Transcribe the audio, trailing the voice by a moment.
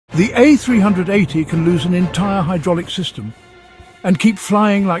The A380 can lose an entire hydraulic system and keep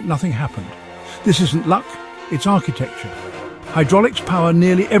flying like nothing happened. This isn't luck, it's architecture. Hydraulics power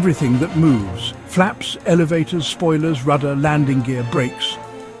nearly everything that moves: flaps, elevators, spoilers, rudder, landing gear, brakes.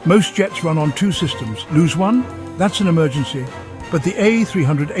 Most jets run on two systems. Lose one, that's an emergency. But the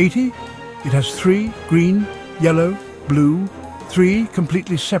A380, it has three: green, yellow, blue, three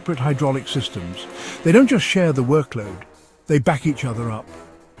completely separate hydraulic systems. They don't just share the workload, they back each other up.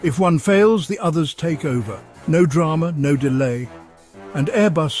 If one fails, the others take over. No drama, no delay. And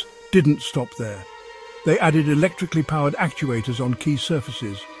Airbus didn't stop there. They added electrically powered actuators on key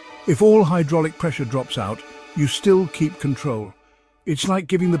surfaces. If all hydraulic pressure drops out, you still keep control. It's like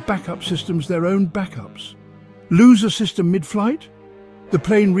giving the backup systems their own backups. Lose a system mid-flight? The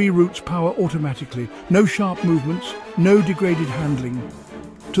plane reroutes power automatically. No sharp movements, no degraded handling.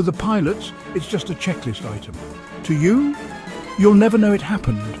 To the pilots, it's just a checklist item. To you, you'll never know it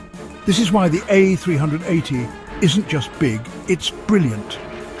happened. This is why the A380 isn't just big, it's brilliant.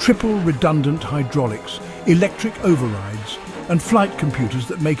 Triple redundant hydraulics, electric overrides, and flight computers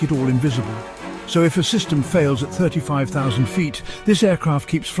that make it all invisible. So if a system fails at 35,000 feet, this aircraft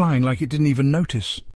keeps flying like it didn't even notice.